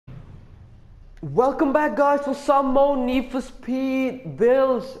Welcome back guys for some more Need for Speed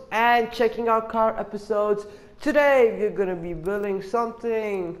builds and checking out car episodes. Today we're gonna be building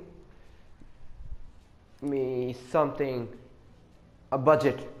something, a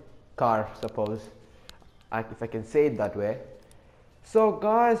budget car, suppose, if I can say it that way. So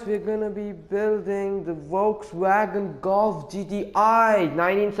guys, we're gonna be building the Volkswagen Golf GTI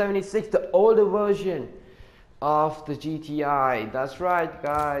 1976, the older version of the GTI. That's right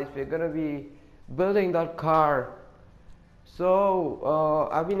guys, we're gonna be building that car. So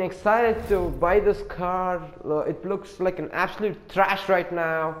I've been excited to buy this car. It looks like an absolute trash right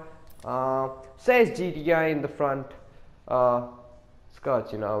now. Says GTI in the front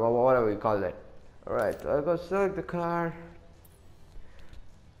skirts, whatever you call it. Alright, I'll go select the car.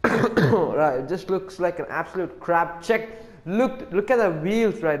 Right, it just looks like an absolute crap. Look at the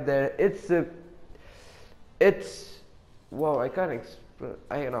wheels right there. It's whoa, I can't explain.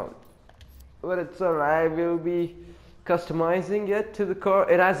 I know, but it's alright. We'll be customizing it to the car.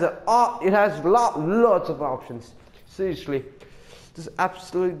 It has lots of options. Seriously, this is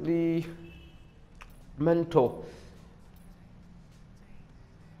absolutely mental.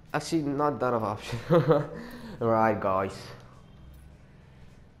 Actually, not that of option. Alright, guys.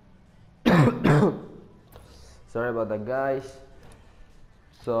 Sorry about that, guys.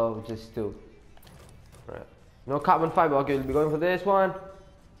 So just two. Right. No carbon fiber. Okay, we'll be going for this one.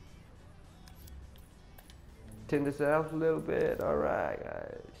 Tin this out a little bit. Alright,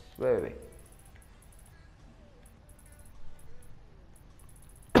 guys. Wait.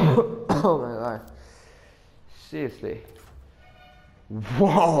 Oh my god. Seriously.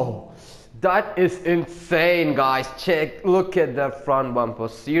 Whoa! That is insane, guys. Look at that front bumper.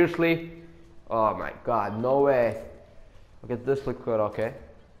 Seriously? Oh my god, no way. Okay, this looks good, okay.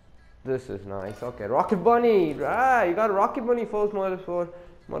 This is nice, okay. Rocket Bunny, right, you got a Rocket Bunny Force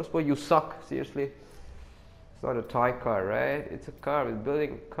Motorsport, you suck, seriously. It's not a toy car, right? It's a car, we're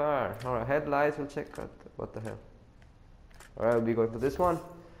building a car. Alright, headlights, we'll check out, what the hell. Alright, we'll be going for this one.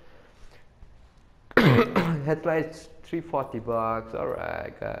 Headlights, $340,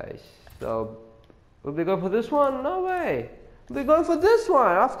 alright guys. So, we'll be going for this one? No way. We'll be going for this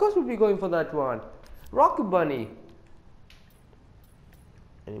one. Of course we'll be going for that one. Rocket Bunny.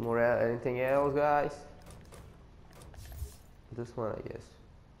 Anything else, guys? This one, I guess.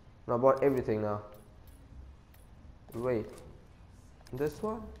 No, I bought everything now. Wait. This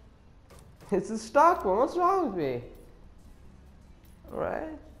one? It's a stock one. What's wrong with me?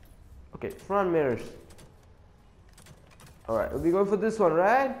 Alright. Okay, front mirrors. Alright, we'll be going for this one,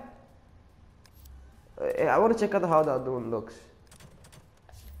 right? I want to check out how the other one looks.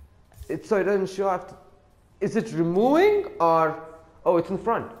 So it doesn't show after. Is it removing or? Oh, it's in the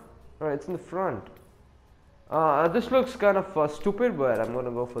front. Alright, it's in the front. This looks kind of stupid, but I'm gonna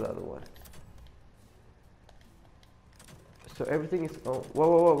go for the other one. So everything is. Oh,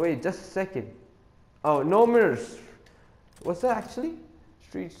 whoa, wait, just a second. Oh, no mirrors. What's that actually?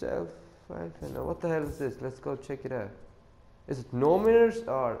 Street style 5. What the hell is this? Let's go check it out. Is it no mirrors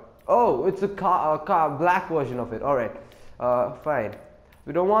or? Oh, it's a car black version of it. Alright, fine.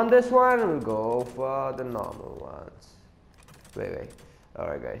 We don't want this one, we'll go for the normal ones. Wait.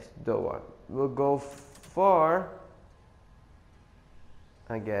 Alright guys, don't want. We'll go for,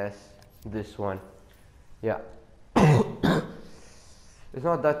 I guess, this one. Yeah. It's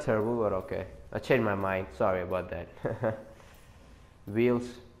not that terrible, but okay. I changed my mind, sorry about that. Wheels.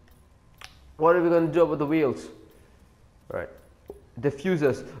 What are we gonna do about the wheels? Alright.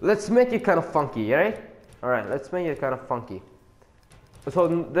 Diffusers. Let's make it kind of funky, right? Alright, let's make it kind of funky.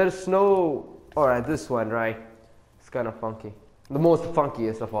 So there's no. Alright, this one, right? It's kind of funky. The most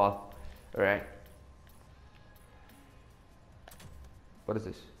funkiest of all. Alright. What is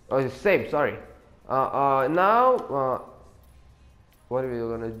this? Oh, it's the same, sorry. Now, what are we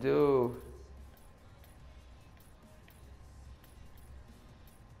gonna do?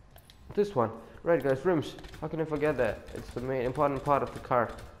 This one. Right guys, rims. How can I forget that? It's the main important part of the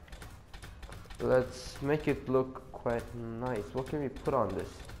car. Let's make it look quite nice. What can we put on this?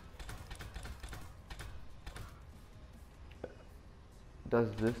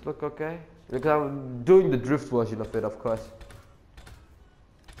 Does this look okay? Because I'm doing the drift version of it, of course.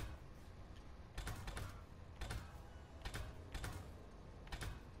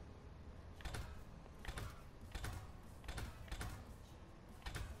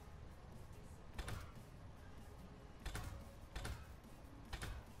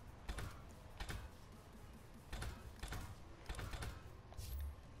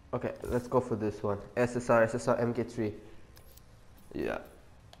 Okay, let's go for this one. SSR MK3. Yeah.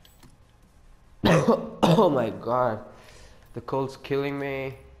 Oh my god. The cold's killing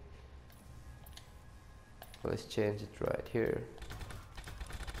me. Let's change it right here.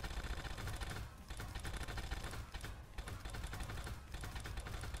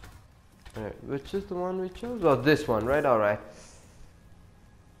 Alright, which is the one we chose? Oh, this one, right? Alright.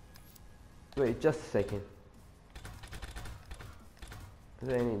 Wait, just a second. Is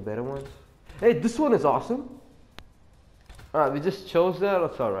there any better ones? Hey, this one is awesome. Alright, we just chose that.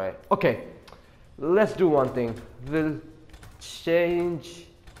 That's alright. Okay, let's do one thing. We'll change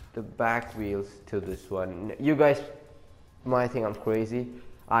the back wheels to this one. You guys might think I'm crazy.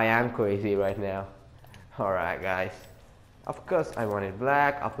 I am crazy right now. Alright, guys. Of course, I want it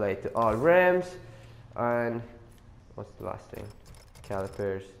black. Apply it to all rims. And what's the last thing?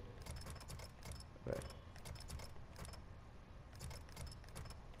 Calipers. Right.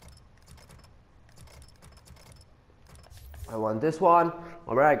 I want this one.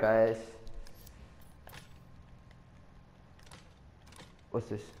 Alright, guys. What's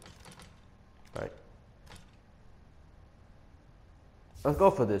this? Right. Let's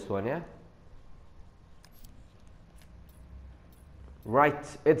go for this one, yeah? Right,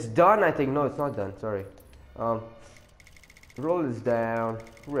 it's done, I think. No, it's not done, sorry. Roll is down,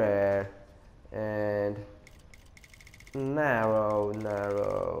 rare, and narrow.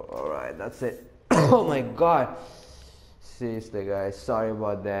 Alright, that's it. Oh my god. Seriously, guys, sorry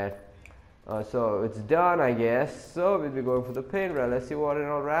about that. So it's done, I guess. So we'll be going for the paint rail. Let's see what it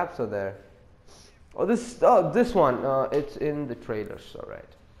all wraps are there. Oh, this one. It's in the trailers. All right.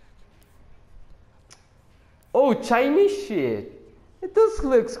 Oh, Chinese shit. This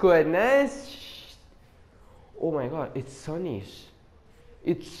looks quite nice. Oh my god, it's Sonny's.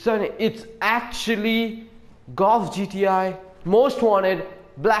 It's Sonny. It's actually Golf GTI Most Wanted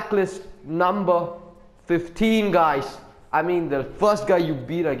Blacklist number 15, guys. I mean, the first guy you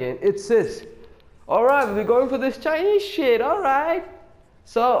beat again. It's this. Alright, we're going for this Chinese shit. Alright.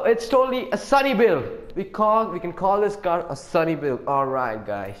 So it's totally a Sonny build. We can call this car a Sonny build. Alright,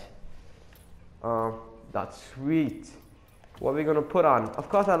 guys. That's sweet. What are we gonna put on? Of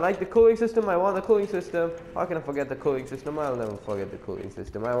course, I like the cooling system. I want the cooling system. How can I forget the cooling system? I'll never forget the cooling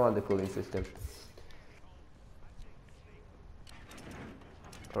system. I want the cooling system.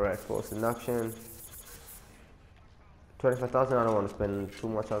 Alright, forced induction. 25,000. I don't want to spend too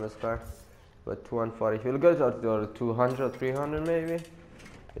much on this car, but 240 feel good, or 200, 300 maybe,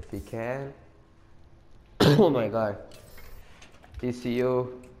 if we can. Oh my god.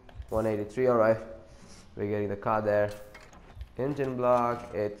 ECU 183. Alright, we're getting the car there. Engine block,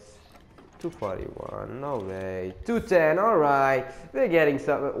 it's 241. No way. 210. Alright, we're getting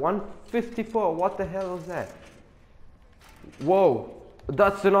some. 154. What the hell was that? Whoa,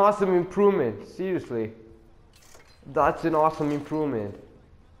 that's an awesome improvement. Seriously, that's an awesome improvement.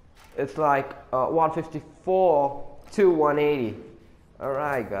 It's like 154 to 180.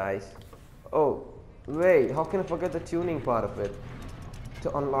 Alright, guys. Oh wait, how can I forget the tuning part of it?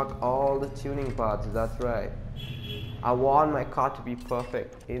 To unlock all the tuning parts. That's right, I want my car to be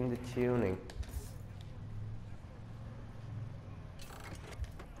perfect in the tuning.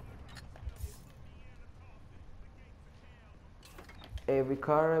 Every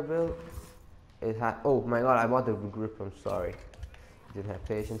car I built, it had. Oh my god, I bought the grip. I'm sorry, didn't have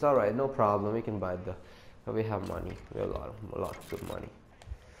patience. Alright, no problem. We can buy the. We have money. We have lots of money.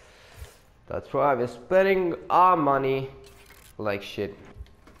 That's why we're spending our money like shit.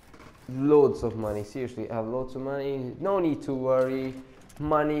 Loads of money. Seriously, I have loads of money. No need to worry.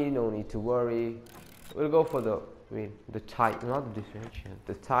 Money, no need to worry. We'll go for the tire, not the differential,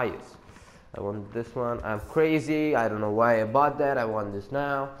 the tires. I want this one. I'm crazy. I don't know why I bought that. I want this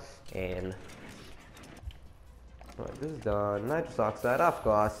now. And right, this is done. Nitrous oxide, of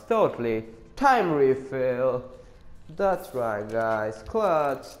course. Totally. Time refill. That's right, guys.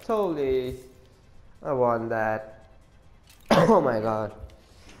 Clutch. Totally. I want that. Oh my god.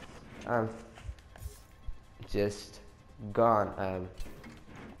 I'm just gone.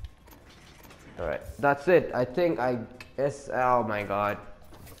 Alright. That's it. I think I guess. Oh my god.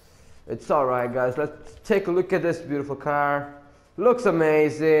 It's alright, guys. Let's take a look at this beautiful car. Looks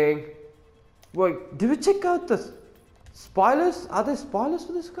amazing. Wait, did we check out the spoilers? Are there spoilers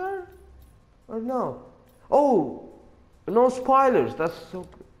for this car? Or no? Oh, no spoilers. That's so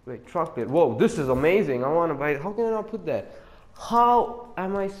good. Wait, truck it. Whoa, this is amazing. I want to buy it. How can I not put that? How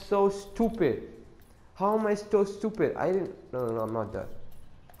am I so stupid? How am I so stupid? I didn't. No, I'm not done.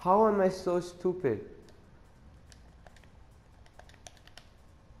 How am I so stupid?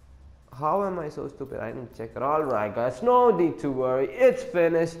 How am I so stupid? I didn't check it. Alright, guys, no need to worry. It's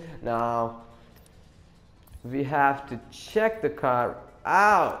finished. Now, we have to check the car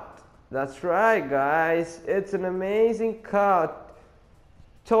out. That's right, guys. It's an amazing car.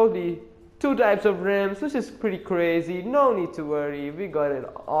 Totally 2 types of rims, which is pretty crazy. No need to worry, we got it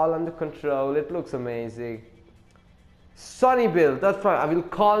all under control. It looks amazing. Sonny build, that's right, I will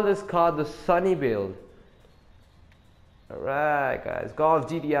call this car the Sonny build. Alright guys, Golf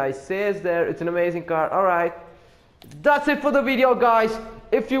GTI says there, it's an amazing car. Alright, that's it for the video guys.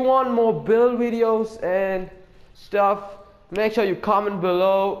 If you want more build videos and stuff, make sure you comment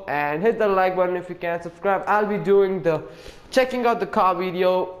below and hit the like button if you can. Subscribe. I'll be doing the checking out the car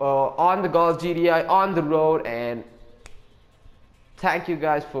video on the Golf GTI on the road. And thank you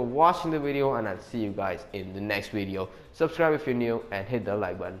guys for watching the video, and I'll see you guys in the next video. Subscribe if you're new and hit the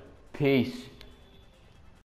like button. Peace.